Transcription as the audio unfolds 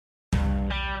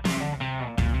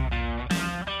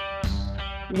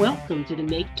Welcome to the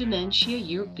Make Dementia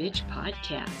Your Bitch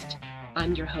podcast.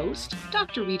 I'm your host,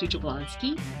 Dr. Rita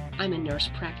Jablonski. I'm a nurse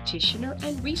practitioner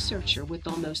and researcher with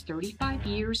almost 35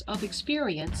 years of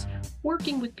experience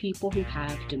working with people who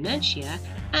have dementia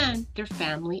and their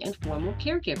family and formal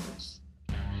caregivers.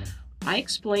 I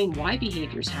explain why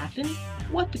behaviors happen,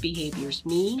 what the behaviors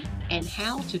mean, and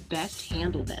how to best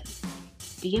handle them.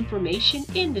 The information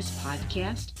in this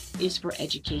podcast is for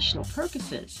educational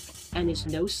purposes and is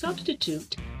no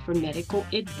substitute for medical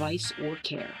advice or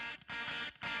care.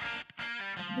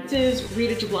 This is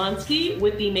Rita Jablonski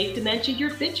with the Make Dementia Your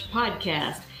Bitch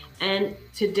podcast, and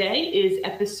today is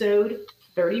episode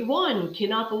 31.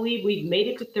 Cannot believe we've made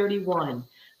it to 31.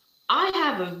 I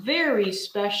have a very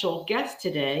special guest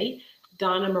today,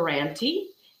 Donna Moranti.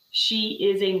 She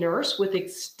is a nurse with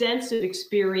extensive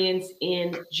experience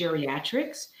in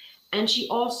geriatrics, and she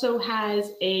also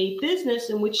has a business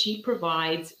in which she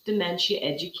provides dementia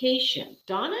education.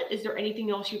 Donna, is there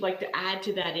anything else you'd like to add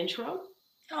to that intro?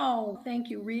 Oh, thank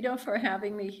you, Rita, for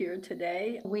having me here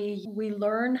today. We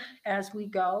learn as we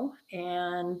go,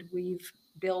 and we've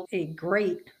built a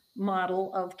great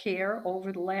model of care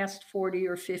over the last 40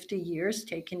 or 50 years,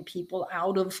 taking people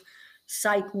out of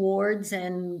psych wards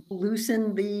and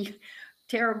loosen the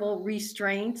terrible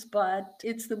restraints. But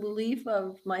it's the belief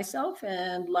of myself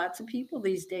and lots of people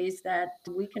these days that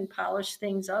we can polish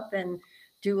things up and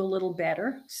do a little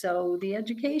better. So the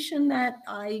education that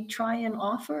I try and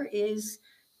offer is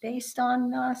based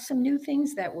on some new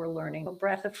things that we're learning, a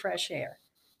breath of fresh air.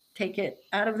 Take it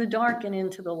out of the dark and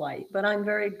into the light. But I'm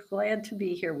very glad to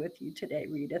be here with you today,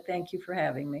 Rita. Thank you for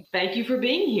having me. Thank you for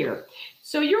being here.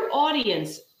 So your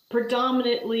audience,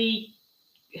 predominantly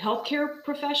healthcare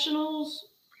professionals,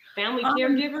 family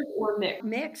caregivers, or mixed?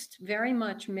 Mixed, very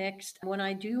much mixed. When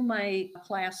I do my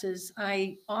classes,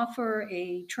 I offer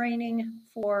a training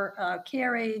for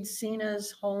care aides,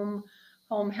 CNAs,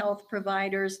 home health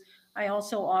providers. I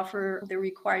also offer the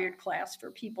required class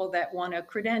for people that want a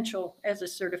credential as a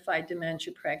certified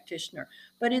dementia practitioner.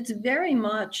 But it's very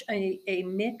much a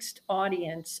mixed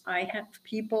audience. I have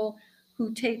people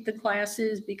who take the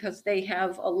classes because they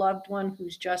have a loved one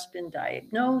who's just been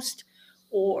diagnosed,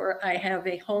 or I have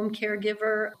a home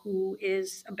caregiver who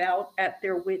is about at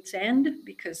their wit's end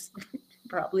because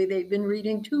probably they've been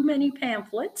reading too many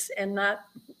pamphlets and not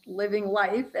living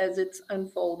life as it's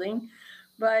unfolding.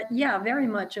 But yeah, very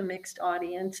much a mixed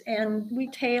audience. And we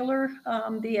tailor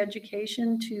the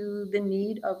education to the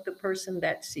need of the person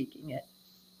that's seeking it.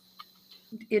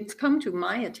 It's come to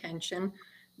my attention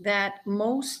that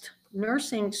most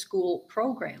nursing school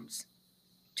programs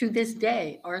to this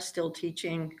day are still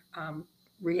teaching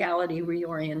reality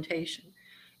reorientation.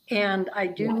 And I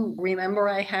do remember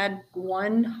I had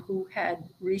one who had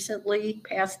recently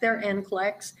passed their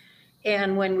NCLEX.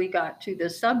 And when we got to the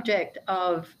subject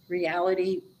of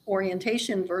reality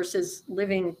orientation versus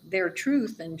living their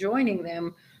truth and joining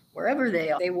them wherever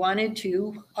they are, they wanted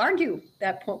to argue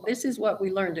that point. This is what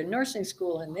we learned in nursing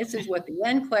school, and this is what the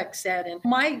NCLEX said. And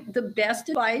the best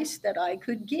advice that I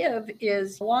could give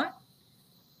is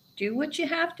do what you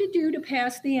have to do to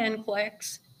pass the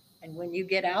NCLEX. And when you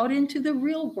get out into the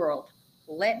real world,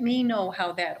 let me know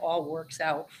how that all works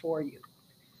out for you.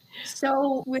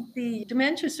 So with the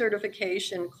dementia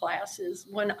certification classes,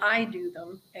 when I do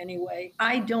them anyway,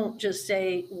 I don't just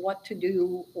say what to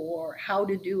do or how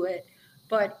to do it,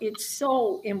 but it's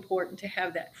so important to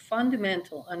have that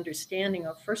fundamental understanding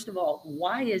of, first of all,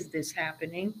 why is this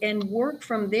happening, and work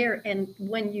from there. And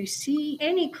when you see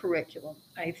any curriculum,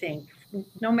 I think,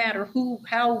 no matter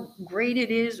how great it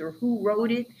is or who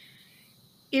wrote it,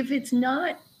 if it's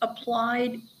not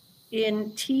applied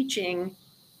in teaching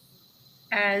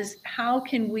as how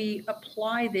can we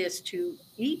apply this to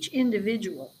each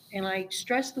individual, and I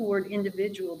stress the word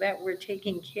individual that we're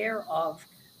taking care of,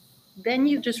 then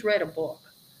you just read a book.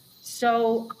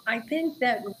 So I think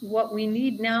that what we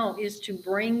need now is to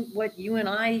bring what you and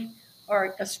I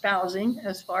are espousing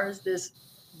as far as this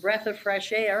breath of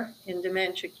fresh air in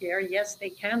dementia care. Yes, they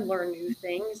can learn new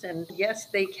things, and yes,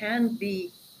 they can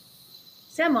be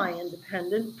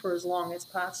semi-independent for as long as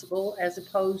possible, as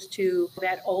opposed to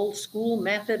that old school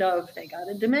method of they got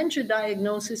a dementia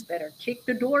diagnosis, better kick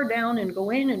the door down and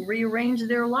go in and rearrange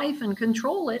their life and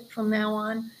control it from now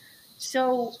on.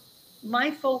 So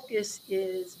my focus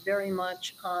is very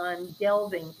much on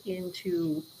delving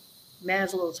into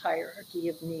Maslow's hierarchy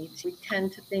of needs. We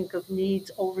tend to think of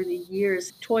needs over the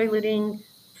years, toileting,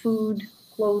 food,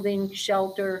 clothing,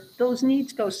 shelter. Those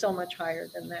needs go so much higher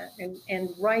than that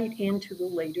and right into the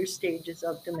later stages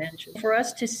of dementia. For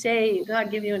us to say, I'll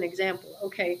give you an example.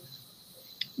 Okay,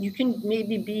 you can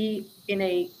maybe be in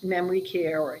a memory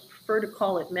care or prefer to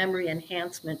call it memory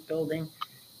enhancement building.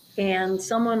 And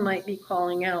someone might be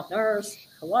calling out, nurse,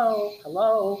 hello,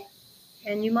 hello.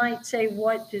 And you might say,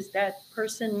 what, does that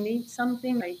person need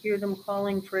something? I hear them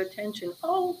calling for attention.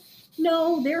 Oh,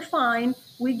 no, they're fine.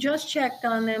 We just checked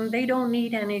on them. They don't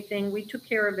need anything. We took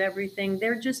care of everything.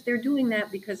 They're doing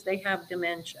that because they have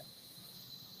dementia.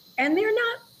 And they're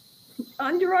not,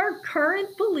 under our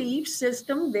current belief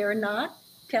system, they're not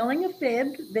telling a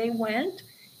fib. They went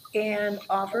and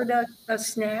offered a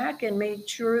snack and made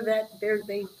sure that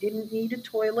they didn't need a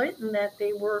toilet and that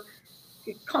they were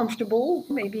comfortable,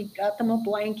 maybe got them a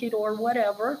blanket or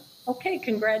whatever. Okay,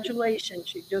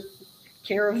 congratulations. You took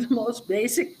care of the most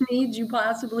basic needs you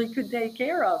possibly could take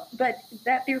care of. But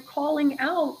that they're calling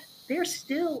out, there's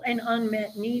still an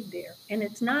unmet need there. And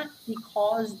it's not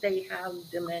because they have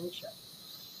dementia.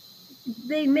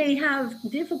 They may have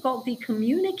difficulty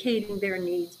communicating their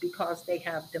needs because they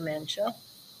have dementia,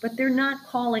 but they're not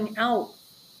calling out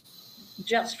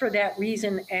just for that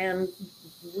reason. And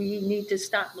we need to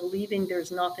stop believing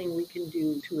there's nothing we can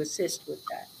do to assist with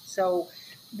that. So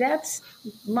that's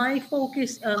my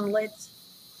focus. Let's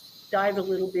dive a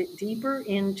little bit deeper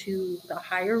into the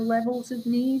higher levels of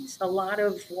needs. A lot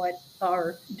of what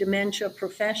our dementia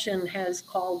profession has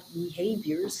called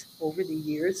behaviors over the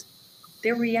years,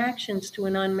 they're reactions to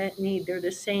an unmet need. They're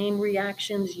the same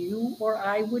reactions you or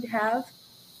I would have.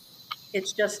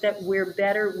 It's just that we're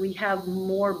better. We have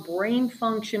more brain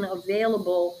function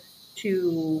available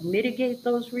to mitigate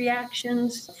those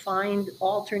reactions, find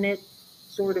alternate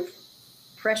sort of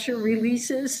pressure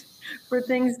releases for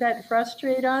things that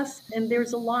frustrate us. And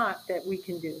there's a lot that we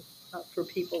can do for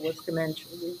people with dementia.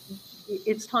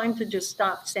 It's time to just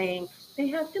stop saying they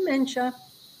have dementia.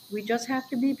 We just have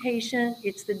to be patient.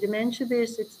 It's the dementia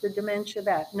this, it's the dementia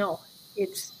that. No,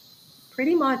 it's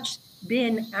pretty much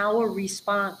been our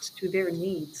response to their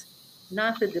needs,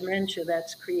 not the dementia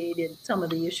that's created some of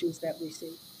the issues that we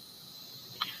see.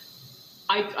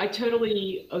 I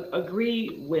totally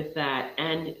agree with that.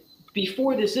 And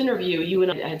before this interview, you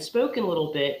and I had spoken a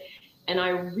little bit, and I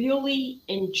really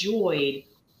enjoyed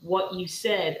what you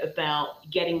said about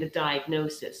getting the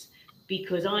diagnosis,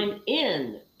 because I'm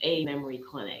in a memory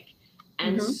clinic.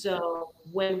 And so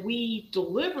when we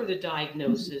deliver the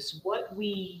diagnosis, what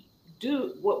we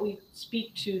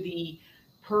speak to the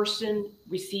person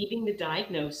receiving the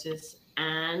diagnosis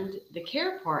and the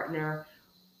care partner,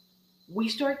 we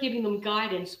start giving them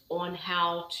guidance on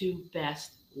how to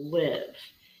best live.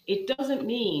 It doesn't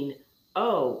mean,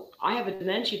 oh, I have a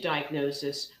dementia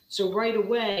diagnosis, so right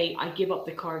away I give up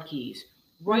the car keys.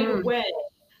 Right away,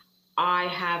 I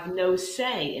have no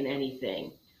say in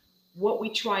anything. What we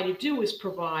try to do is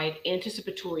provide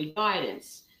anticipatory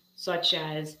guidance, such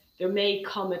as there may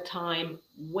come a time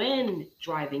when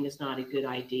driving is not a good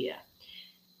idea.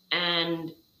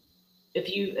 And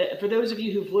for those of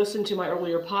you who've listened to my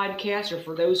earlier podcast, or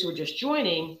for those who are just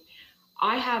joining,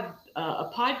 I have a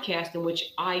podcast in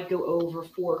which I go over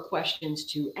 4 questions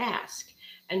to ask.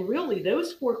 And really,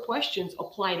 those 4 questions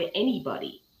apply to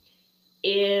anybody.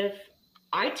 If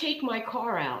I take my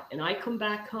car out and I come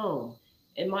back home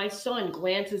and my son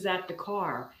glances at the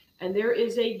car and there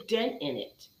is a dent in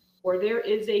it, or there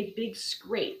is a big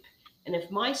scrape, and if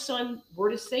my son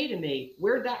were to say to me,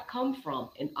 where'd that come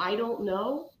from? And I don't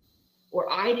know,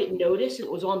 or I didn't notice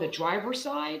it was on the driver's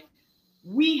side,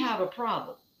 we have a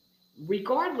problem.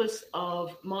 Regardless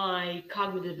of my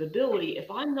cognitive ability, if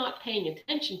I'm not paying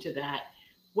attention to that,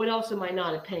 what else am I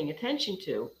not paying attention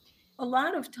to? A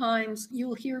lot of times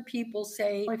you'll hear people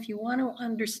say, if you want to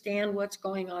understand what's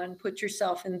going on, put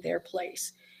yourself in their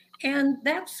place. And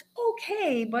that's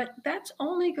okay, but that's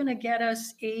only going to get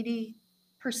us 80%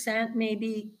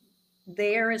 maybe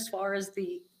there as far as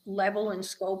the level and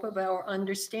scope of our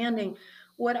understanding.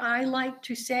 What I like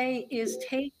to say is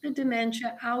take the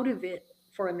dementia out of it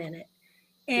for a minute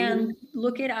and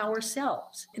look at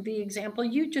ourselves. The example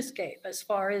you just gave, as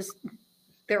far as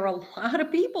there are a lot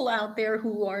of people out there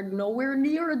who are nowhere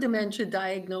near a dementia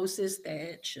diagnosis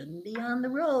that shouldn't be on the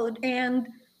road. And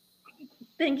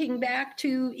thinking back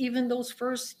to even those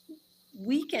first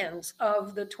weekends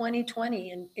of the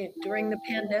 2020 and during the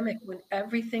pandemic, when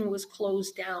everything was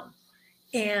closed down,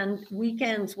 and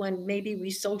weekends when maybe we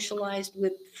socialized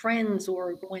with friends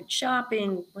or went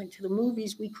shopping, went to the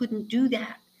movies, we couldn't do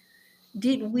that.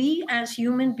 Did we as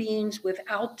human beings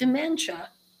without dementia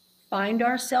find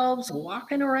ourselves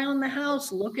walking around the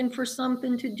house looking for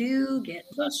something to do, get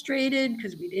frustrated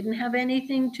because we didn't have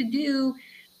anything to do?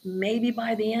 Maybe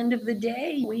by the end of the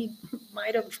day, we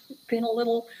might have been a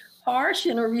little harsh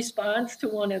in a response to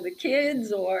one of the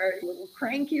kids or a little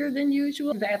crankier than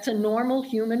usual. That's a normal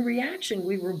human reaction.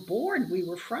 We were bored, we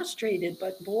were frustrated,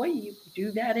 but boy, you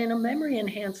do that in a memory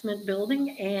enhancement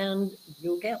building and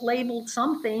you'll get labeled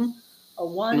something, a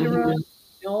wanderer,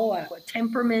 a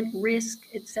temperament risk,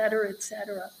 et cetera, et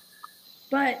cetera.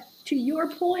 But to your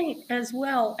point as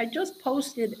well, I just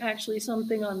posted actually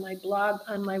something on my blog,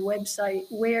 on my website,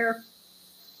 where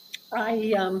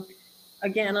I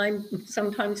again, I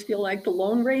sometimes feel like the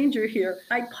Lone Ranger here.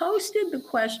 I posted the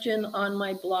question on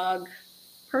my blog,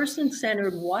 person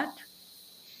centered what?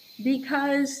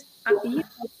 Because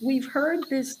we've heard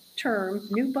this term,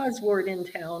 new buzzword in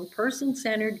town, person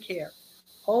centered care,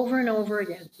 over and over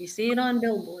again. We see it on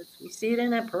billboards, we see it in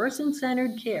that person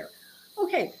centered care.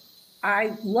 Okay,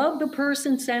 I love the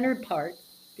person centered part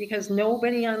because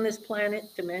nobody on this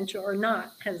planet, dementia or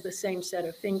not, has the same set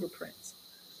of fingerprints.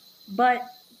 But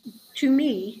to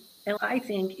me, and I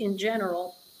think in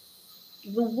general,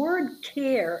 the word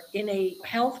care in a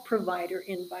health provider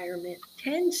environment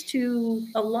tends to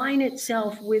align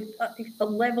itself with a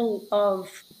level of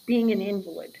being an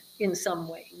invalid in some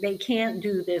way. They can't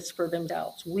do this for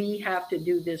themselves. We have to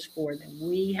do this for them.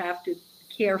 We have to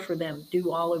care for them,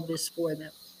 do all of this for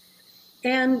them.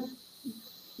 And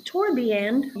toward the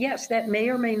end, yes, that may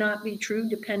or may not be true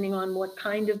depending on what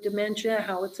kind of dementia,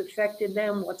 how it's affected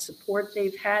them, what support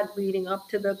they've had leading up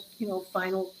to the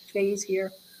final phase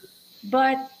here.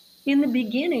 But in the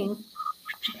beginning,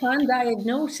 upon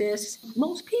diagnosis,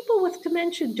 most people with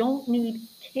dementia don't need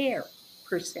care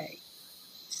per se.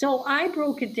 So I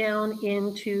broke it down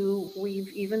into,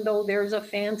 even though there's a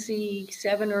fancy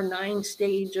 7 or 9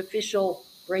 stage official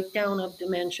breakdown of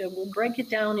dementia, we'll break it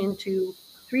down into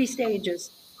 3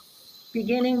 stages: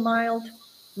 beginning, mild,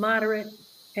 moderate,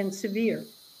 and severe.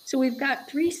 So we've got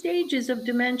 3 stages of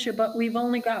dementia, but we've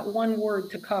only got one word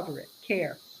to cover it: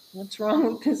 care. What's wrong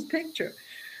with this picture?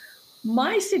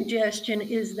 My suggestion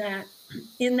is that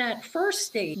in that first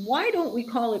stage, why don't we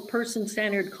call it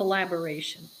person-centered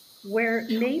collaboration? Where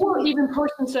maybe, or even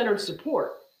person-centered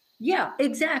support. Yeah,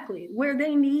 exactly. Where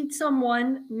they need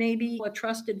someone, maybe a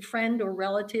trusted friend or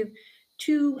relative,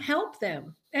 to help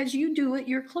them as you do at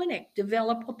your clinic.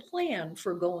 Develop a plan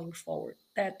for going forward.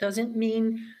 That doesn't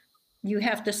mean you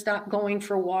have to stop going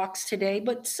for walks today,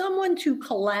 but someone to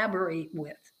collaborate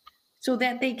with so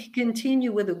that they can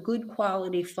continue with a good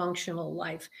quality functional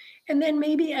life. And then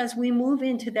maybe as we move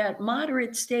into that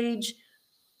moderate stage,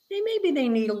 maybe they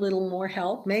need a little more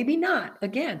help, maybe not.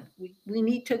 Again, we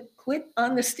need to quit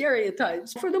on the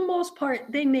stereotypes. For the most part,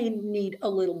 they may need a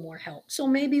little more help. So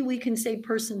maybe we can say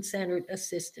person-centered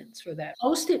assistance for that.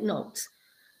 Post-it notes.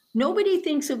 Nobody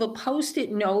thinks of a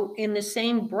Post-it note in the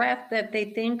same breath that they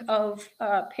think of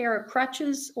a pair of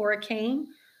crutches or a cane.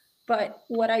 But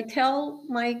what I tell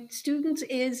my students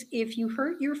is if you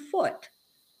hurt your foot,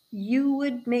 you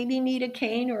would maybe need a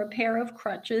cane or a pair of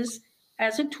crutches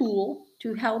as a tool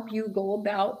to help you go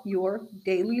about your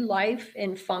daily life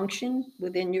and function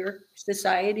within your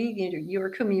society, your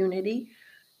community.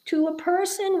 To a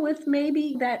person with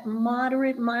maybe that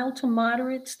moderate, mild to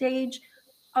moderate stage,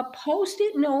 a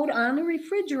Post-it note on the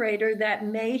refrigerator that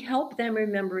may help them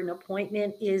remember an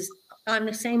appointment is on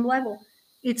the same level.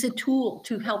 It's a tool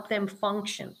to help them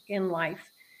function in life.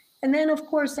 And then, of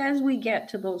course, as we get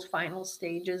to those final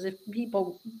stages, if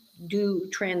people do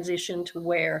transition to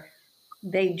where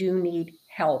they do need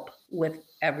help with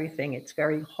everything, it's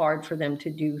very hard for them to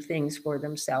do things for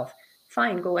themselves,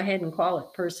 fine, go ahead and call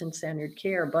it person-centered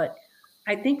care. But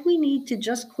I think we need to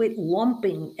just quit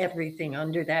lumping everything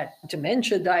under that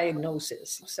dementia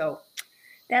diagnosis. So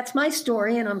that's my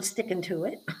story, and I'm sticking to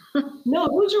it. No,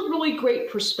 those are really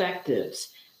great perspectives.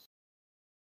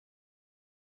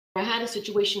 I had a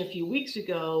situation a few weeks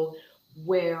ago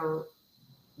where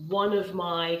one of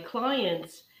my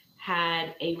clients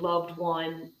had a loved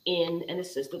one in an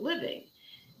assisted living,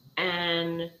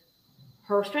 and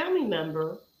her family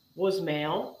member was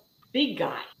male, big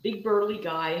guy, big burly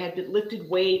guy, had been lifted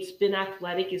weights, been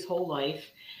athletic his whole life,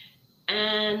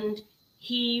 and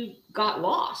he got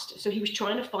lost. So he was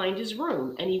trying to find his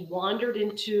room, and he wandered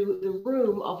into the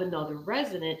room of another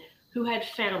resident who had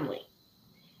family.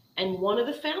 And one of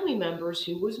the family members,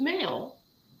 who was male,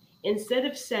 instead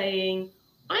of saying,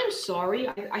 "I'm sorry,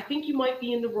 I think you might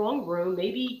be in the wrong room,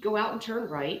 maybe go out and turn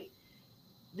right,"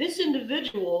 this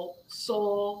individual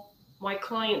saw my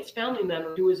client's family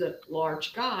member, who was a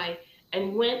large guy,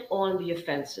 and went on the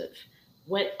offensive,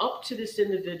 went up to this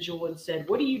individual and said,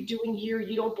 "What are you doing here?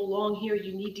 You don't belong here.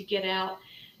 You need to get out."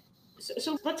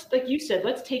 So let's, like you said,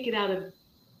 let's take it out of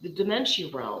the dementia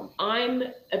realm. I'm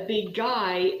a big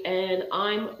guy and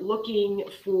I'm looking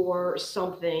for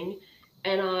something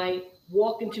and I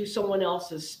walk into someone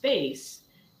else's space,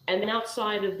 and then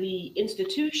outside of the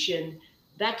institution,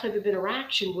 that type of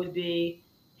interaction would be,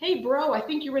 hey, bro, I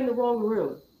think you're in the wrong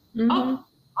room. Mm-hmm. Oh,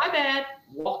 my bad,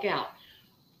 walk out.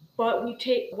 But we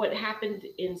take what happened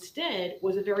instead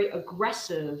was a very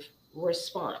aggressive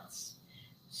response.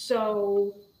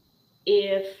 So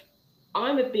if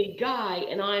I'm a big guy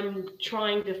and I'm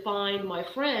trying to find my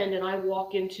friend and I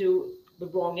walk into the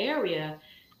wrong area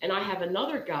and I have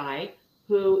another guy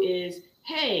who is,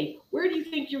 hey, where do you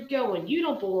think you're going? You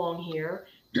don't belong here.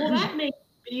 Well, that may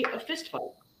be a fist fight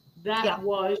Yeah. that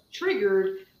was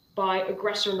triggered by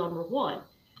aggressor number one.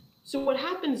 So what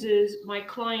happens is my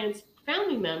client's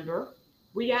family member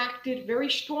reacted very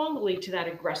strongly to that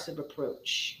aggressive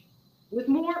approach with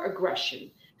more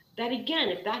aggression. That again,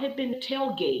 if that had been a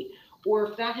tailgate or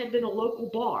if that had been a local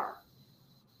bar,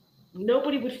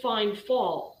 nobody would find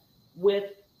fault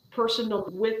with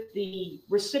with the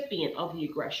recipient of the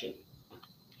aggression.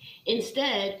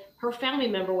 Instead, her family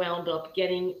member wound up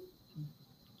getting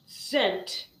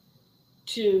sent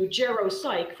to Gero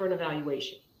Psych for an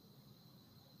evaluation.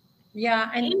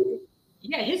 Yeah. And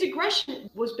His aggression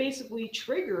was basically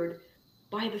triggered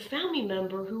by the family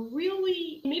member who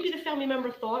really, maybe the family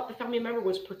member thought the family member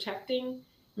was protecting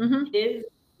mm-hmm. his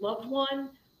loved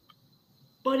one,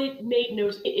 but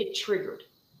it triggered.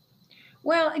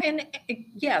 Well, and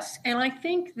yes, and I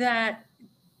think that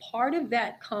part of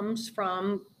that comes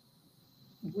from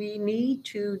we need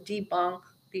to debunk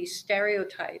these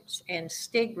stereotypes and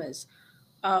stigmas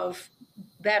of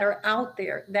that are out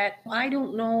there that I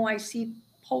don't know. I see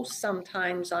posts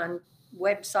sometimes on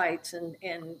websites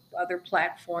and other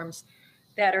platforms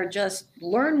that are just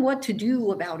learn what to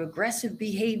do about aggressive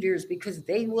behaviors because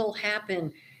they will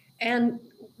happen. And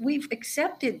we've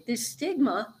accepted this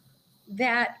stigma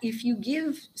that if you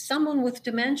give someone with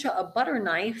dementia a butter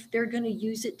knife, they're going to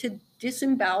use it to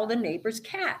disembowel the neighbor's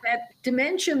cat. That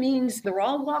dementia means they're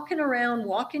all walking around,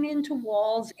 walking into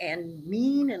walls and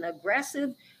mean and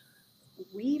aggressive.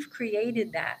 We've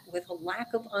created that with a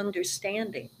lack of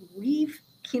understanding. We've,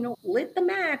 lit the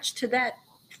match to that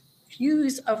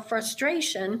fuse of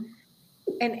frustration.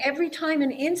 And every time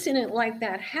an incident like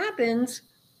that happens,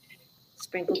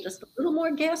 sprinkle just a little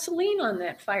more gasoline on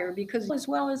that fire, because as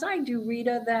well as I do,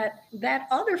 Rita, that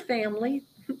other family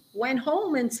went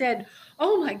home and said,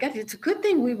 oh my God, it's a good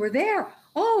thing we were there.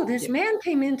 Oh, this man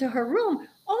came into her room.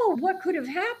 Oh, what could have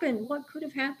happened? What could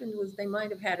have happened was they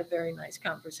might have had a very nice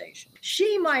conversation.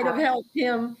 She might have helped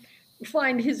him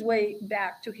find his way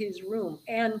back to his room.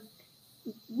 And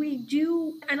we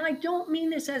do, and I don't mean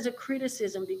this as a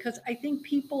criticism, because I think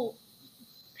people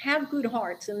have good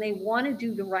hearts and they want to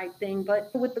do the right thing, but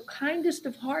with the kindest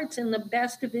of hearts and the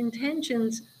best of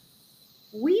intentions,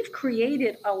 we've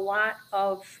created a lot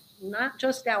of not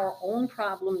just our own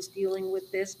problems dealing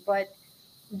with this, but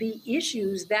the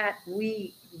issues that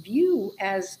we view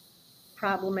as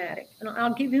problematic. And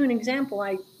I'll give you an example.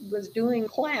 I was doing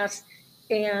class,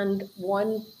 and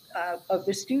one of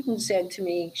the students said to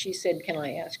me, she said, can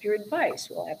I ask your advice?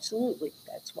 Well, absolutely.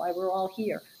 That's why we're all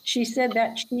here. She said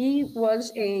that she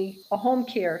was a home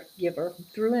care giver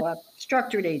through a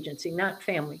structured agency, not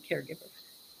family caregiver.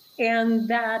 And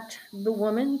that the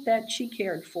woman that she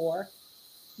cared for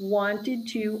wanted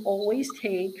to always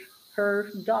take her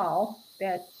doll,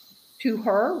 that to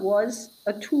her was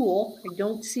a tool. I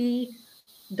don't see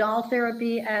doll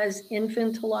therapy as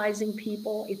infantilizing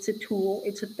people. It's a tool,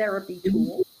 it's a therapy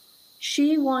tool.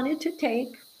 She wanted to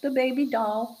take the baby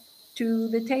doll to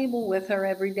the table with her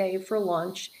every day for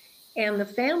lunch. And the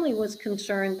family was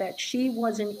concerned that she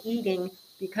wasn't eating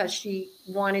because she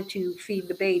wanted to feed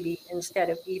the baby instead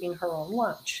of eating her own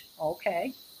lunch.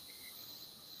 Okay.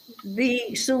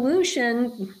 The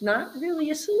solution, not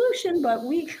really a solution, but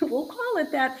we'll call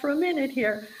it that for a minute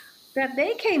here, that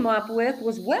they came up with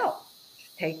was, well,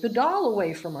 take the doll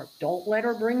away from her. Don't let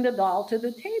her bring the doll to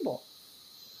the table.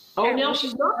 Oh, now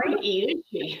she's not going to eat, is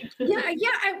she? Yeah.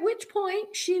 At which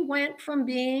point she went from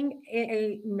being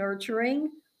a nurturing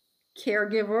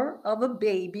caregiver of a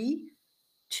baby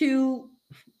to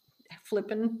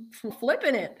flipping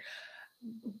it.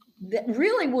 That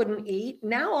really wouldn't eat.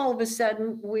 Now all of a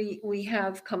sudden we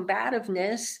have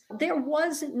combativeness. There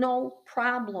was no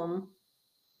problem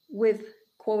with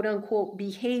quote unquote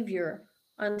behavior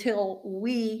until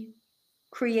we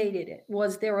created it.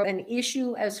 Was there an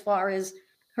issue as far as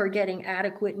her getting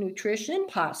adequate nutrition?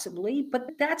 Possibly, but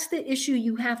that's the issue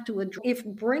you have to address. If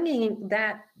bringing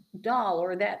that doll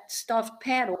or that stuffed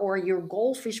pet or your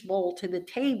goldfish bowl to the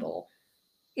table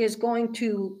is going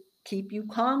to keep you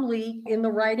calmly in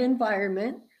the right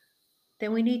environment,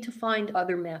 then we need to find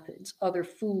other methods, other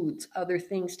foods, other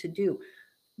things to do.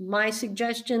 My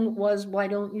suggestion was, why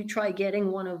don't you try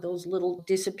getting one of those little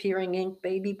disappearing ink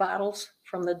baby bottles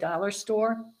from the dollar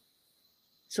store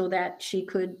so that she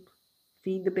could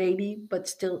feed the baby but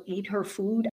still eat her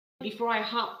food? Before I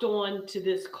hopped on to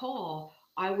this call,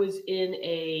 I was in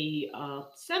a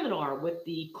seminar with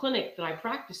the clinic that I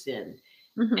practice in.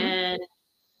 Mhm. And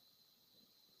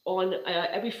on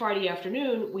every Friday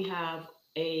afternoon, we have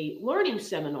a learning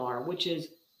seminar, which is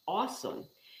awesome.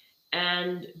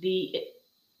 And the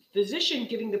physician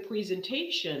giving the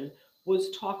presentation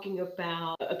was talking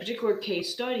about a particular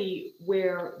case study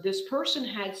where this person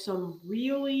had some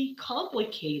really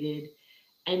complicated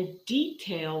and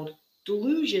detailed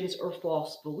delusions or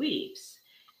false beliefs.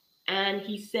 And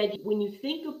he said, when you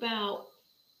think about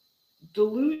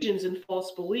delusions and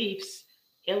false beliefs,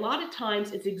 a lot of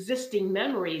times it's existing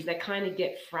memories that kind of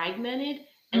get fragmented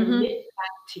and Mhm. knit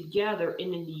back together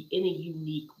in a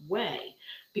unique way.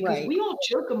 Because Right. we all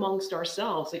joke amongst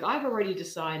ourselves. Like, I've already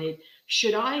decided,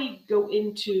 should I go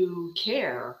into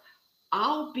care,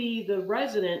 I'll be the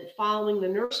resident following the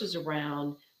nurses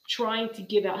around, trying to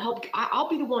give out help. I'll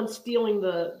be the one stealing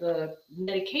the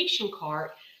medication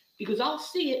cart because I'll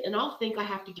see it and I'll think I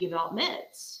have to give out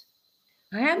meds.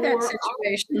 I had that Or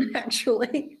situation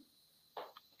actually.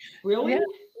 Yeah, really?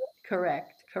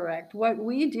 correct, correct. What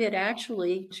we did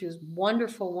actually, she was a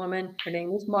wonderful woman. Her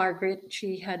name was Margaret.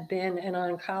 She had been an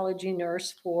oncology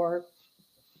nurse for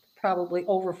probably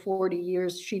over 40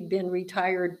 years. She'd been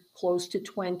retired close to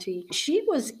 20. She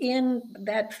was in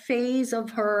that phase of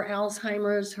her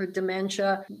Alzheimer's, her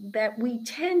dementia, that we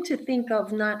tend to think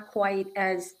of not quite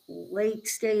as late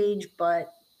stage,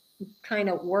 but kind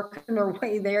of working her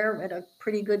way there at a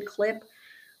pretty good clip.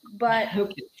 But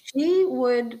Okay. she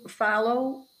would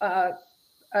follow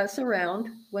us around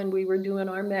when we were doing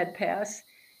our med pass,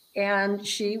 and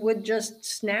she would just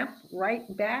snap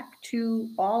right back to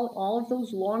all of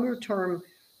those longer term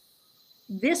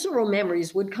visceral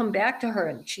memories would come back to her,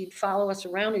 and she'd follow us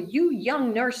around, and you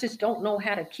young nurses don't know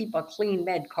how to keep a clean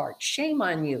med cart, shame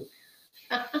on you.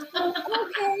 So,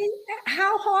 okay,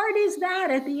 how hard is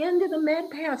that? At the end of the med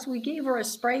pass, we gave her a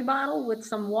spray bottle with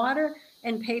some water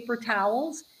and paper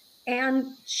towels,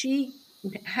 and she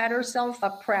had herself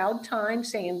a proud time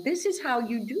saying, this is how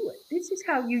you do it. This is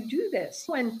how you do this.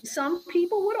 When some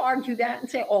people would argue that and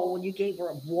say, oh, well, you gave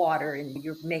her water and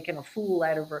you're making a fool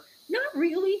out of her. Not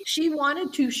really. She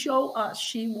wanted to show us,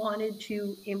 she wanted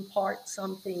to impart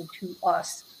something to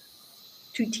us,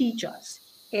 to teach us.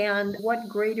 And what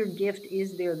greater gift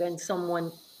is there than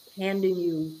someone handing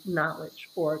you knowledge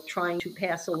or trying to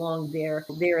pass along their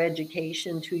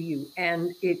education to you?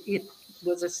 And it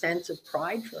was a sense of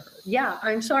pride for her. Yeah,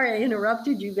 I'm sorry I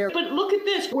interrupted you there. But look at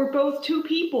this. We're both two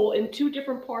people in two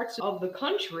different parts of the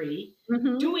country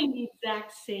Mm-hmm. doing the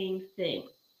exact same thing.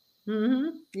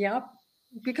 Mm-hmm. Yep.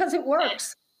 Because it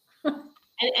works.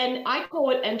 And I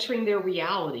call it entering their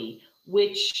reality,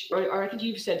 which, or I think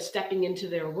you've said stepping into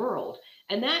their world.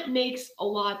 And that makes a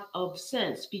lot of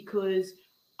sense because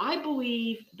I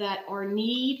believe that our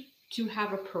need to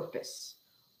have a purpose,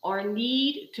 our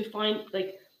need to find,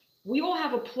 like, we all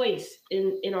have a place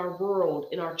in our world,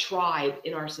 in our tribe,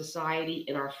 in our society,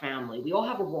 in our family. We all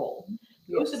have a role.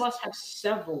 Most of Yes. us have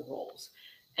several roles.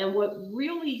 And what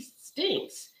really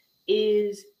stinks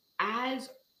is, as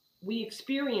we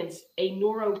experience a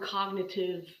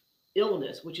neurocognitive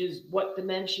illness, which is what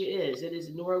dementia is. It is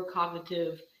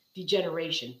neurocognitive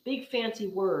degeneration, big fancy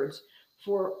words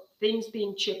for things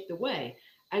being chipped away.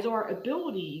 As our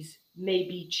abilities may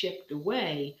be chipped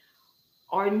away,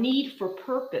 our need for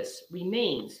purpose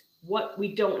remains. What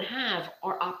we don't have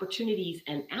are opportunities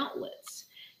and outlets.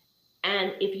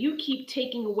 And if you keep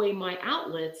taking away my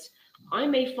outlets, I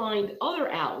may find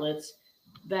other outlets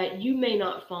that you may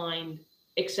not find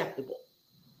acceptable.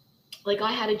 Like,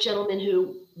 I had a gentleman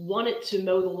who wanted to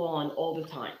mow the lawn all the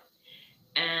time,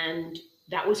 and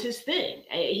that was his thing.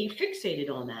 He fixated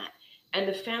on that, and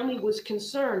the family was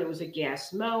concerned. It was a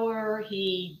gas mower.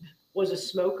 He was a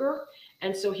smoker,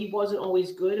 and so he wasn't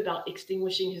always good about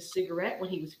extinguishing his cigarette when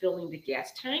he was filling the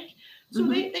gas tank. So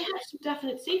Mm-hmm. they had some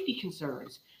definite safety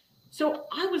concerns. So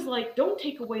I was like, don't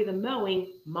take away the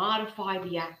mowing, modify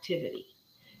the activity.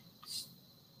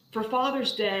 For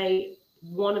Father's Day,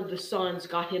 one of the sons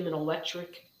got him an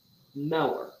electric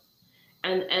mower.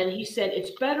 And he said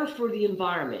it's better for the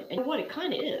environment. And what, it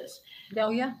kind of is. Oh,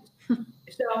 yeah.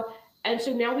 So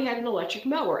so now we had an electric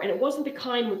mower, and it wasn't the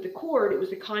kind with the cord, it was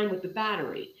the kind with the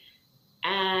battery.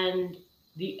 And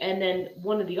then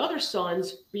one of the other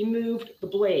sons removed the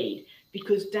blade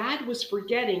because dad was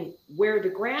forgetting where the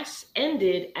grass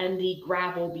ended and the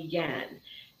gravel began.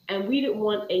 And we didn't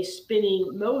want a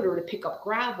spinning motor to pick up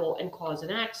gravel and cause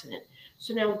an accident.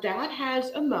 So now dad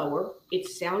has a mower. It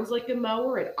sounds like a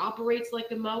mower. It operates like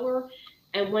a mower.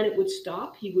 And when it would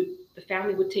stop, the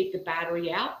family would take the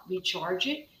battery out, recharge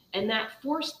it, and that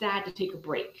forced dad to take a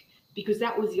break because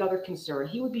that was the other concern.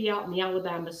 He would be out in the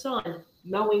Alabama sun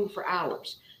mowing for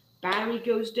hours. Battery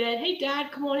goes dead. Hey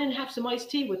dad, come on in and have some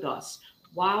iced tea with us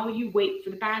while you wait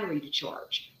for the battery to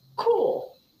charge.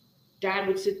 Cool. Dad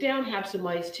would sit down, have some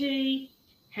iced tea,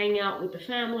 hang out with the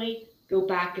family, go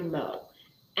back and mow.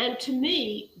 And to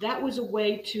me, that was a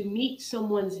way to meet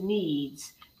someone's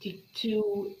needs,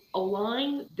 to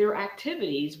align their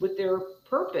activities with their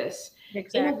purpose in a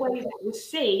Exactly. way that was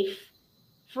safe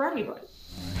for everybody.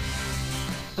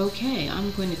 Okay, I'm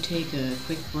going to take a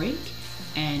quick break,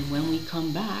 and when we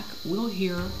come back, we'll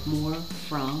hear more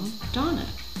from Donna.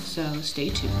 So stay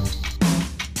tuned.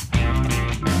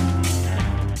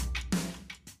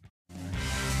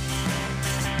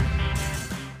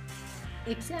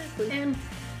 Exactly. And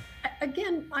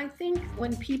again, I think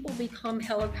when people become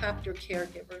helicopter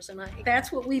caregivers, and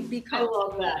that's what we've I become.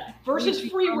 love that. Versus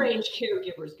We've free become- range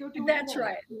caregivers. Go do That's it all.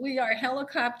 right. We are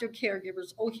helicopter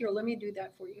caregivers. Oh, here, let me do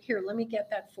that for you. Here, let me get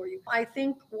that for you. I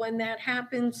think when that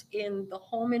happens in the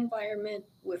home environment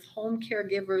with home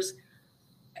caregivers,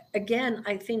 again,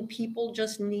 I think people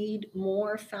just need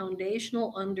more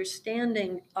foundational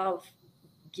understanding of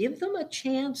give them a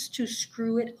chance to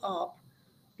screw it up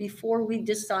before we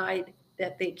decide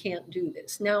that they can't do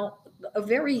this. Now, a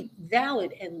very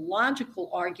valid and logical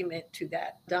argument to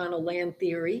that Donna Land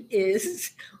theory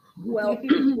is, well,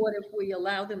 what if we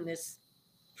allow them this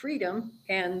freedom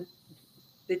and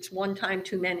it's one time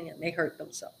too many and they hurt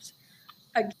themselves?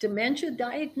 A dementia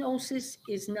diagnosis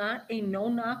is not a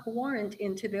no-knock warrant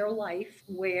into their life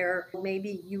where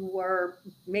maybe you were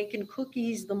making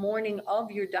cookies the morning of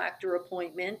your doctor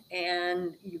appointment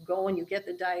and you go and you get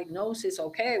the diagnosis.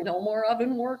 Okay, no more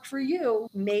oven work for you.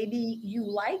 Maybe you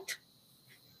liked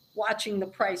watching The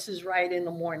Price is Right in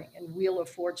the morning and Wheel of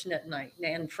Fortune at night.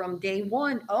 And from day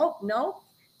one, oh, no,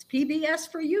 it's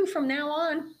PBS for you from now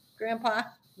on, Grandpa.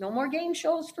 No more game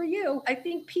shows for you. I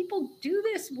think people do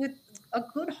this with a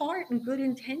good heart and good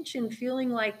intention, feeling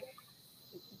like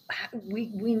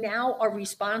we now are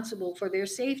responsible for their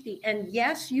safety. And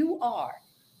yes, you are.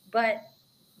 But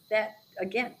that,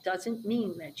 again, doesn't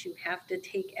mean that you have to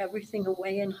take everything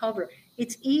away and hover.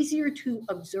 It's easier to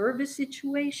observe a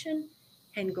situation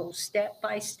and go step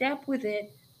by step with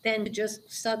it than to just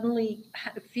suddenly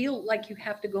feel like you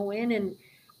have to go in and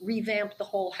revamp the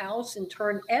whole house and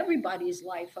turn everybody's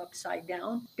life upside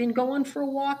down. Been going for a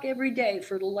walk every day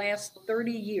for the last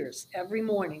 30 years. Every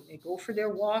morning they go for their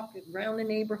walk around the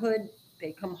neighborhood,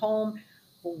 they come home.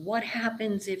 Well, what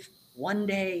happens if one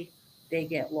day they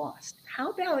get lost? How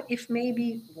about if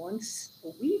maybe once a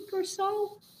week or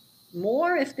so,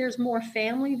 more if there's more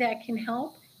family that can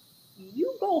help,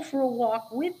 you go for a walk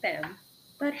with them,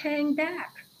 but hang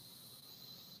back.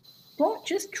 Well,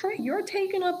 just try, you're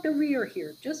taking up the rear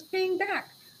here. Just hang back.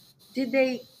 Did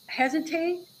they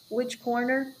hesitate which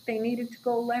corner they needed to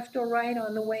go left or right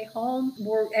on the way home?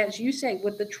 Or, as you say,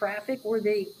 with the traffic, were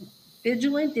they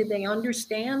vigilant? Did they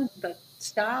understand the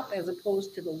stop as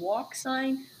opposed to the walk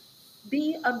sign?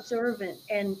 Be observant.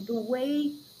 And the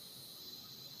way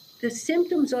the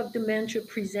symptoms of dementia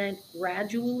present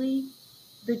gradually,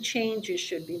 the changes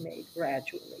should be made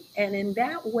gradually. And in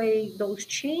that way, those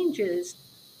changes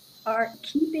are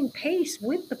keeping pace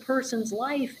with the person's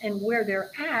life and where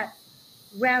they're at,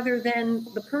 rather than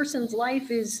the person's life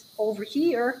is over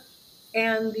here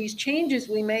and these changes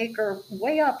we make are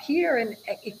way up here. And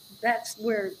that's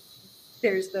where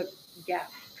there's the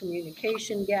gap,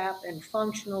 communication gap and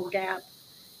functional gap.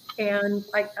 And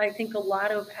I think a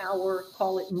lot of our,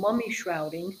 call it mummy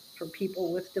shrouding for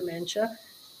people with dementia,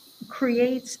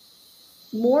 creates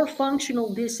more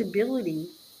functional disability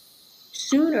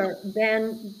sooner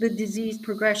than the disease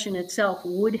progression itself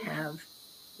would have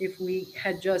if we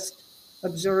had just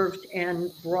observed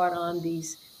and brought on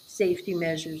these safety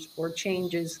measures or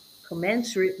changes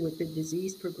commensurate with the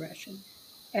disease progression.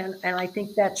 And I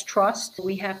think that's trust.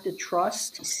 We have to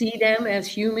trust, see them as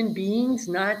human beings,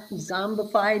 not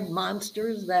zombified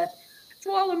monsters. That it's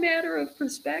all a matter of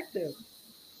perspective.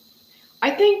 I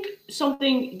think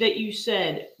something that you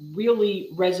said really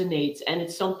resonates, and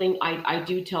it's something I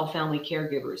do tell family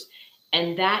caregivers,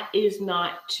 and that is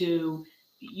not to,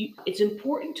 it's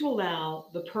important to allow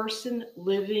the person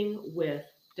living with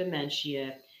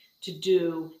dementia to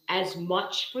do as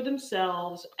much for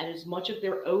themselves and as much of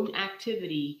their own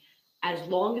activity as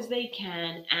long as they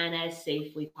can and as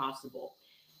safely possible.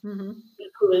 Mm-hmm.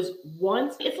 Because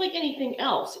once, it's like anything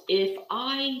else, if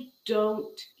I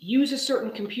don't use a certain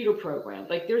computer program,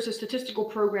 like there's a statistical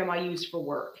program I use for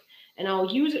work, and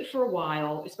I'll use it for a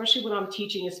while, especially when I'm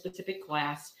teaching a specific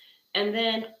class, and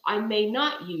then I may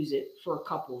not use it for a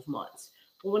couple of months.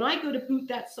 But when I go to boot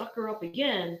that sucker up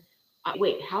again,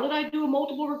 wait, how did I do a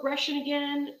multiple regression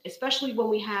again? Especially when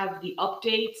we have the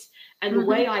updates and the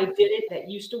way I did it that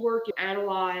used to work,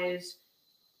 analyze,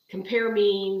 compare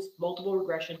means, multiple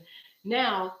regression.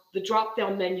 Now the drop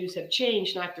down menus have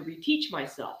changed and I have to reteach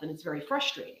myself, and it's very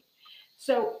frustrating.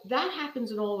 So that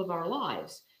happens in all of our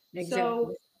lives. Exactly.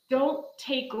 So don't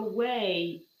take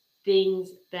away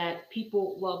things that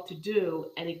people love to do,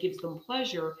 and it gives them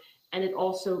pleasure, and it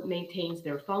also maintains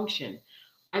their function.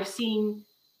 I've seen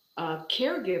a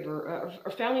caregiver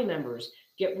or family members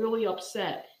get really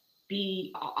upset.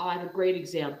 I have a great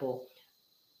example.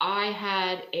 I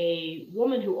had a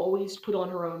woman who always put on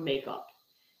her own makeup.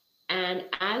 And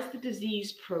as the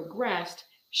disease progressed,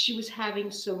 she was having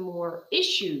some more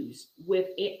issues with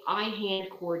eye-hand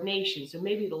coordination. So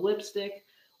maybe the lipstick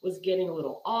was getting a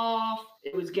little off.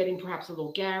 It was getting perhaps a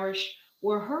little garish.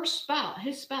 Where her spouse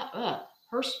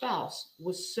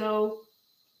was so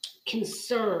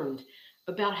concerned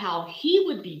about how he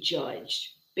would be judged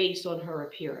based on her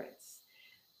appearance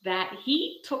that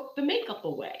he took the makeup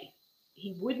away.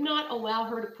 He would not allow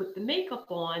her to put the makeup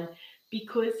on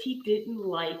because he didn't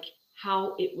like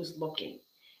how it was looking.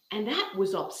 And that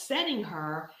was upsetting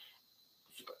her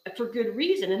for good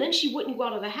reason. And then she wouldn't go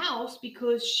out of the house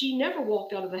because she never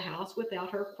walked out of the house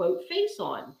without her quote face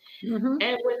on.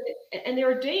 And there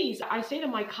are days, I say to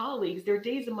my colleagues, there are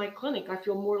days in my clinic I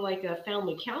feel more like a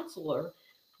family counselor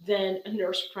than a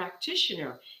nurse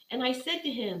practitioner. And I said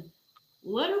to him,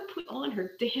 let her put on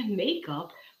her damn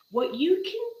makeup. What you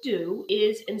can do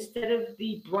is, instead of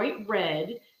the bright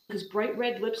red, because bright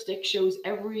red lipstick shows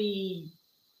every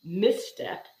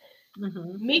misstep,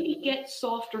 maybe get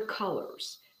softer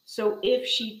colors. So if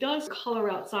she does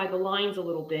color outside the lines a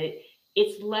little bit,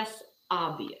 it's less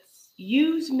obvious.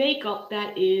 Use makeup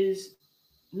that is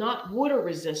not water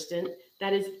resistant,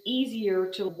 that is easier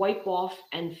to wipe off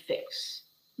and fix.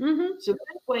 So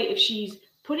that way, if she's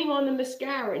putting on the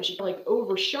mascara and she's like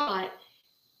overshot,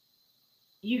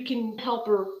 you can help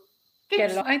her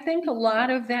fix it. I think a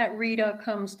lot of that, Rita,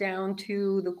 comes down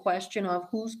to the question of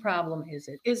whose problem is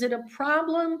it? Is it a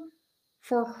problem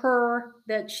for her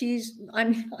that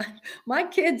my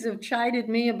kids have chided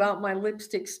me about my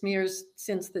lipstick smears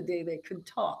since the day they could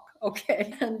talk.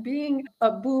 Okay. And being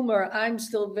a boomer, I'm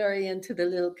still very into the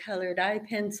little colored eye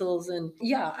pencils. And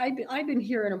yeah, I've been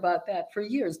hearing about that for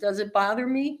years. Does it bother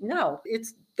me? No,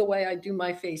 it's the way I do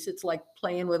my face. It's like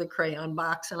playing with a crayon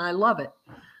box, and I love it.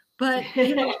 But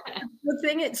the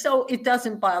thing is, so it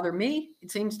doesn't bother me.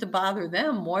 It seems to bother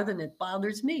them more than it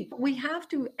bothers me. We have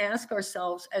to ask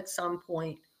ourselves at some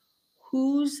point,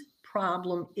 whose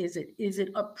problem is it? Is it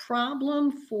a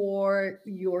problem for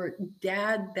your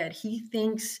dad that he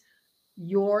thinks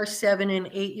your 7 and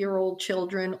 8-year-old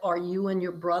children are you and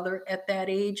your brother at that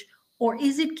age? Or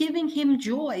is it giving him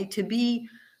joy to be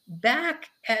back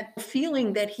at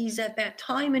feeling that he's at that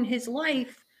time in his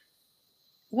life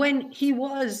when he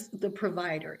was the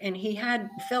provider and he had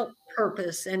felt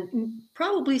purpose and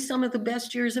probably some of the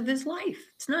best years of his life?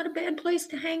 It's not a bad place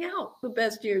to hang out, the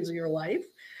best years of your life.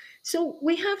 So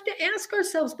we have to ask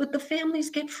ourselves, but the families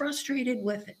get frustrated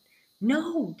with it.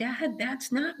 No, Dad,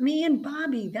 that's not me and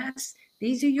Bobby.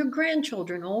 These are your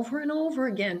grandchildren, over and over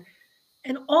again.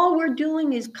 And all we're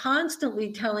doing is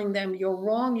constantly telling them, you're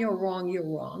wrong, you're wrong, you're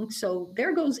wrong. So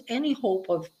there goes any hope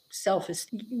of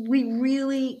self-esteem.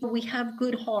 We have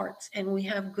good hearts and we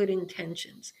have good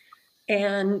intentions.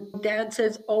 And Dad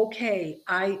says, okay,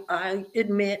 I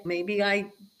admit maybe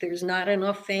there's not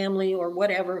enough family or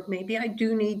whatever. Maybe I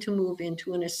do need to move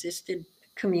into an assisted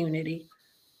community.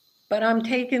 But I'm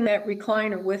taking that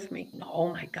recliner with me.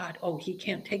 Oh my God. Oh, he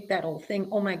can't take that old thing.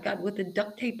 Oh my God, with the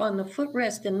duct tape on the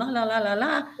footrest and la, la, la, la,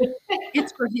 la.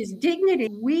 It's for his dignity.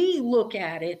 We look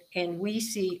at it and we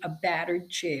see a battered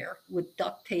chair with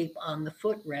duct tape on the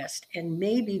footrest. And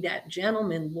maybe that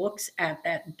gentleman looks at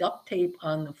that duct tape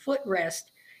on the footrest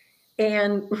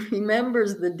and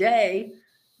remembers the day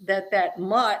that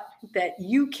mutt that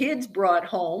you kids brought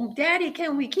home. Daddy,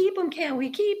 can we keep him? Can we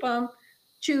keep him?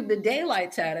 Chewed the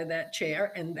daylights out of that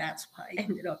chair, and that's why he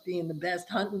ended up being the best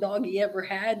hunting dog he ever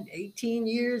had, 18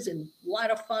 years and a lot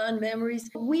of fond memories.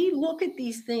 We look at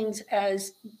these things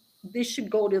as this should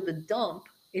go to the dump.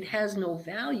 It has no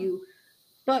value,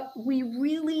 but we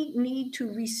really need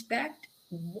to respect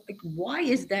why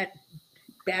is that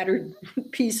battered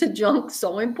piece of junk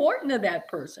so important to that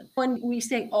person? When we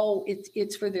say, oh,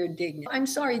 it's for their dignity. I'm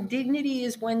sorry, dignity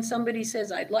is when somebody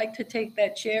says, I'd like to take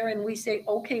that chair, and we say,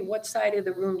 okay, what side of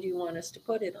the room do you want us to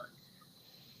put it on?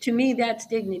 To me, that's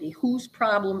dignity. Whose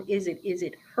problem is it? Is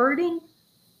it hurting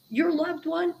your loved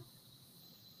one?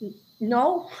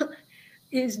 No.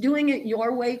 Is doing it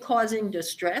your way causing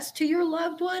distress to your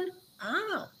loved one?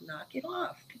 Knock it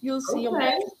off. You'll see a Okay.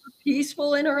 much more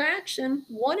peaceful interaction.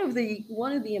 One of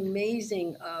the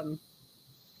amazing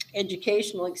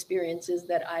educational experiences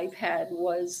that I've had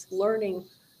was learning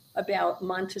about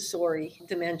Montessori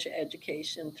dementia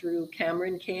education through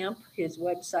Cameron Camp. His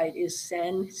website is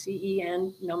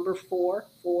CEN number 4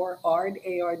 for ARD,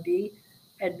 ARD,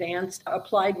 Advanced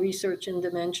Applied Research in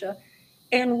Dementia.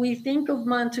 And we think of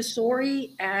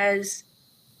Montessori as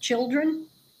children,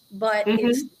 but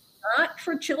it's not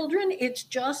for children. It's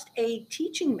just a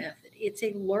teaching method. It's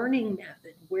a learning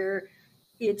method where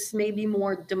it's maybe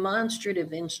more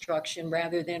demonstrative instruction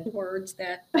rather than words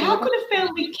that. How could a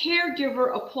family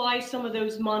caregiver apply some of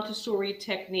those Montessori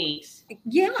techniques?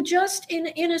 Yeah, just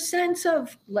in a sense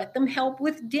of let them help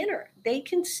with dinner. They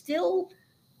can still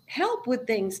help with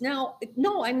things. Now,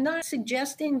 no, I'm not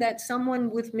suggesting that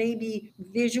someone with maybe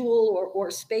visual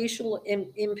or spatial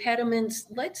impediments,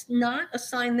 let's not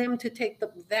assign them to take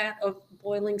the vat of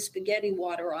boiling spaghetti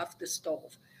water off the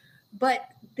stove. But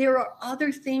there are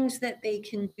other things that they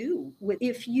can do with,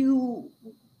 if you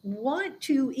want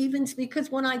to, even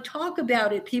because when I talk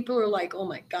about it, people are like, oh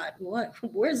my God,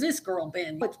 where's this girl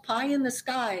been? It's pie in the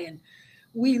sky. And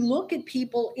we look at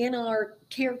people in our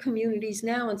care communities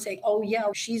now and say, oh yeah,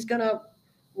 she's going to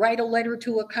write a letter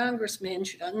to a congressman.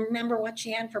 She doesn't remember what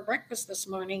she had for breakfast this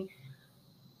morning.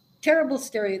 Terrible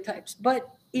stereotypes. But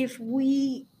if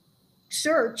we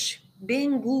search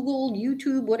Bing, Google,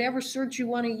 YouTube, whatever search you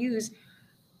want to use,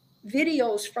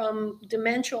 videos from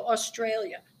Dementia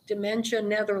Australia, Dementia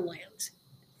Netherlands,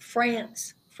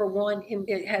 France, for one,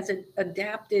 it has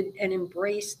adapted and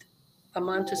embraced a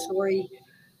Montessori.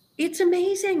 It's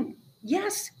amazing.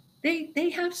 Yes, they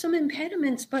have some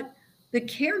impediments, but the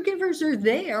caregivers are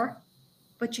there,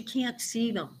 but you can't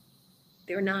see them.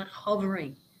 They're not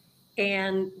hovering.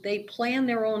 And they plan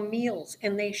their own meals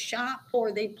and they shop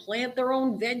or they plant their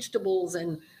own vegetables.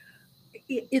 And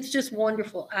it's just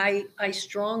wonderful. I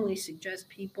strongly suggest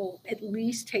people at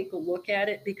least take a look at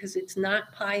it because it's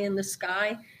not pie in the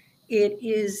sky. It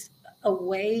is a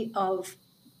way of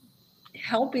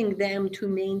helping them to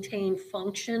maintain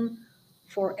function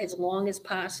for as long as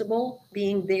possible,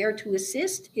 being there to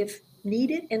assist if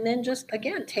needed, and then just,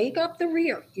 again, take up the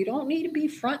rear. You don't need to be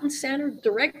front and center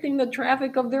directing the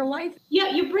traffic of their life. Yeah,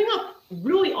 you bring up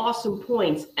really awesome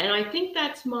points. And I think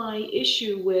that's my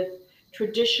issue with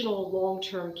traditional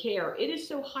long-term care. It is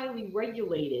so highly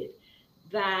regulated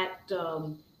that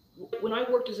when I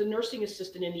worked as a nursing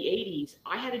assistant in the 80s,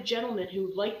 I had a gentleman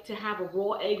who liked to have a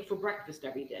raw egg for breakfast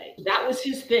every day. That was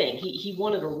his thing. He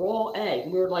wanted a raw egg.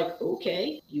 And we were like,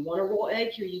 okay, you want a raw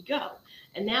egg? Here you go.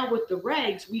 And now with the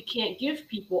regs, we can't give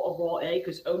people a raw egg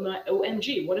because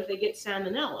OMG, what if they get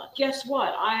salmonella? Guess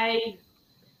what? I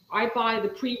buy the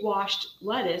pre-washed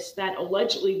lettuce that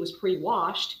allegedly was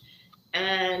pre-washed.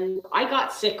 And I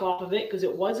got sick off of it because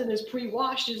it wasn't as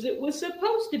pre-washed as it was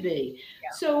supposed to be. Yeah.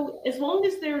 So as long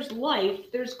as there's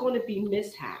life, there's going to be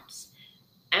mishaps.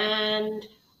 And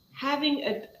having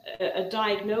a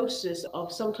diagnosis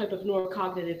of some type of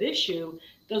neurocognitive issue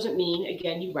doesn't mean,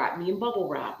 again, you wrap me in bubble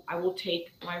wrap. I will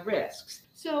take my risks.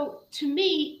 So to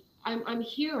me, I'm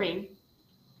hearing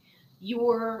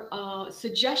your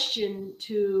suggestion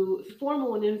to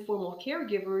formal and informal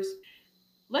caregivers.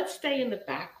 Let's stay in the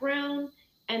background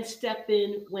and step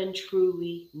in when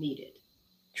truly needed.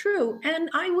 True. And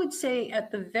I would say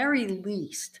at the very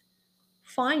least,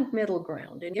 find middle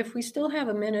ground. And if we still have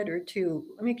a minute or two,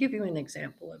 let me give you an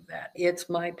example of that. It's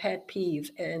my pet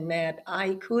peeve, and that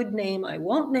I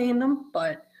won't name them,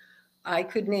 but I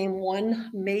could name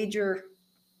one major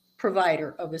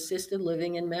provider of assisted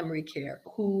living and memory care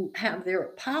who have their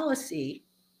policy.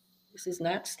 This is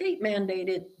not state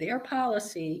mandated. Their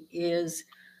policy is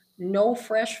no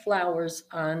fresh flowers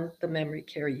on the memory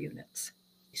care units.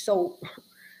 So,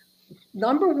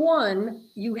 number one,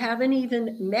 you haven't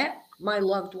even met my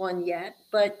loved one yet,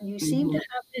 but you seem to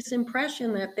have this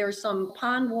impression that there's some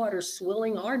pond water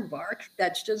swilling aardvark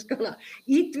that's just going to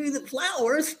eat through the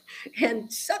flowers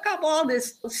and suck up all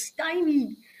this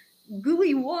stymied,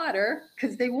 gooey water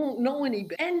because they won't know any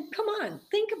better. And come on,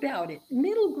 think about it.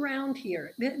 Middle ground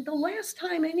here. The last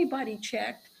time anybody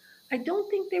checked, I don't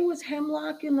think there was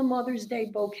hemlock in the Mother's Day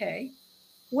bouquet.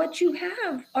 What you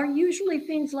have are usually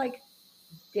things like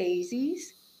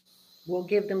daisies. We'll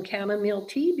give them chamomile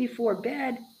tea before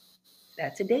bed.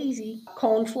 That's a daisy.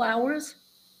 Coneflowers.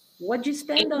 What'd you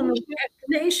spend on the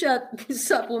echinacea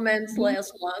supplements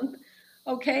last month?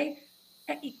 Okay.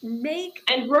 make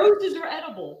And roses are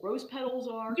edible. Rose petals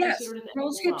are yes, considered an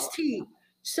Rose edible Hips flower. tea.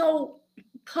 So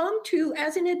come to,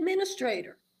 as an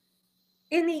administrator,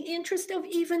 in the interest of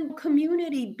even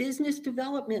community business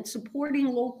development, supporting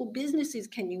local businesses,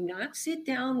 can you not sit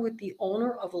down with the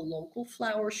owner of a local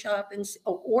flower shop and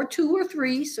or 2 or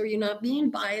 3, so you're not being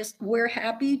biased? We're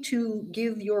happy to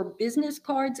give your business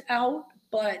cards out,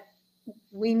 but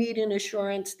we need an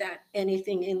assurance that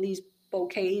anything in these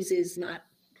bouquets is not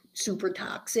super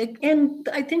toxic. And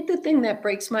I think the thing that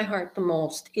breaks my heart the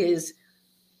most is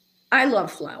I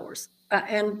love flowers,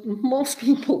 and most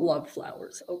people love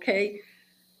flowers, okay?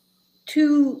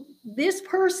 To this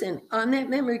person on that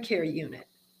memory care unit,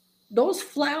 those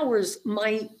flowers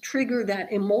might trigger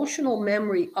that emotional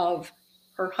memory of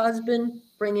her husband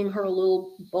bringing her a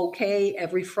little bouquet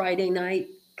every Friday night,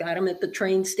 got him at the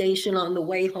train station on the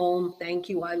way home. Thank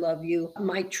you, I love you.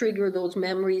 Might trigger those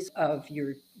memories of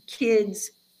your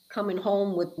kids coming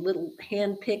home with little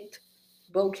hand-picked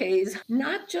bouquets.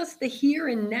 Not just the here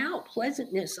and now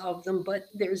pleasantness of them, but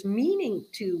there's meaning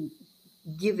to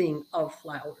giving of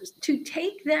flowers. To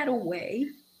take that away,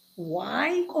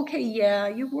 why? Okay, yeah,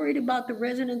 you're worried about the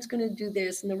resident's going to do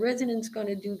this and the resident's going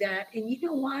to do that. And you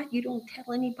know what? You don't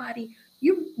tell anybody.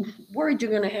 You're worried you're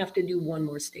going to have to do one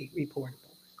more state reportable.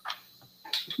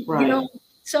 Right. You know,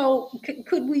 so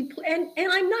could we, and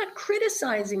I'm not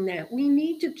criticizing that. We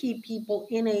need to keep people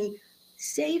in a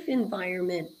safe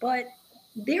environment, but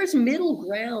there's middle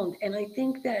ground. And I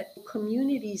think that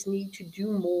communities need to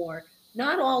do more.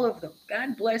 Not all of them.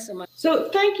 God bless them. So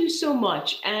thank you so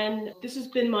much. And this has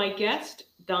been my guest,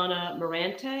 Donna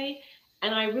Morante.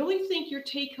 And I really think your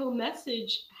take-home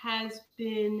message has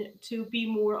been to be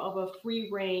more of a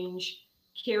free-range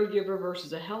caregiver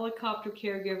versus a helicopter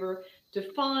caregiver, to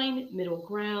find middle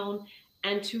ground,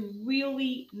 and to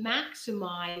really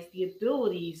maximize the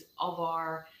abilities of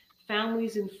our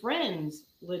families and friends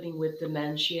living with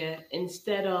dementia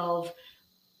instead of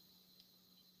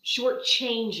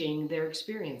shortchanging their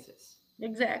experiences.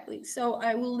 Exactly. So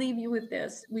I will leave you with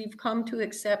this. We've come to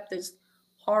accept this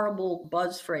horrible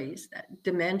buzz phrase that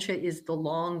dementia is the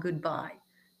long goodbye.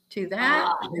 To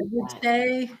that, I would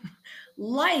say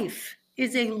life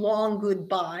is a long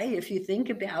goodbye if you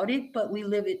think about it, but we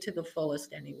live it to the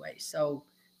fullest anyway. So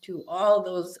to all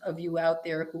those of you out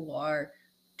there who are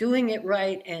doing it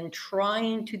right and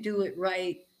trying to do it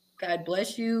right, God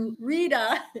bless you.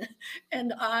 Rita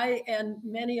and I and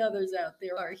many others out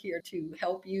there are here to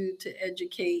help you, to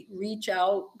educate, reach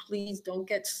out. Please don't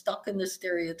get stuck in the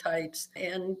stereotypes.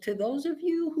 And to those of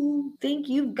you who think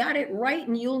you've got it right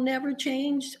and you'll never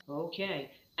change.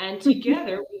 Okay. And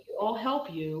together we can all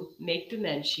help you make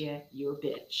dementia your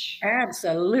bitch.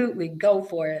 Absolutely. Go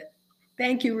for it.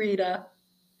 Thank you, Rita.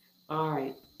 All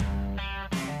right.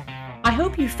 I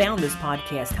hope you found this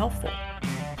podcast helpful.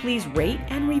 Please rate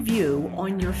and review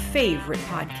on your favorite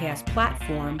podcast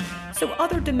platform so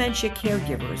other dementia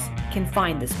caregivers can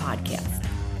find this podcast.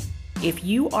 If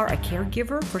you are a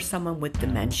caregiver for someone with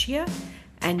dementia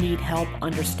and need help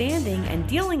understanding and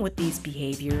dealing with these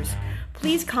behaviors,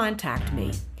 please contact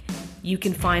me. You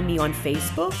can find me on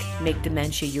Facebook, Make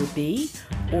Dementia Your B,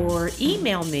 or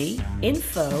email me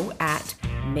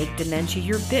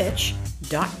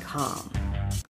info@makedementiayourbitch.com.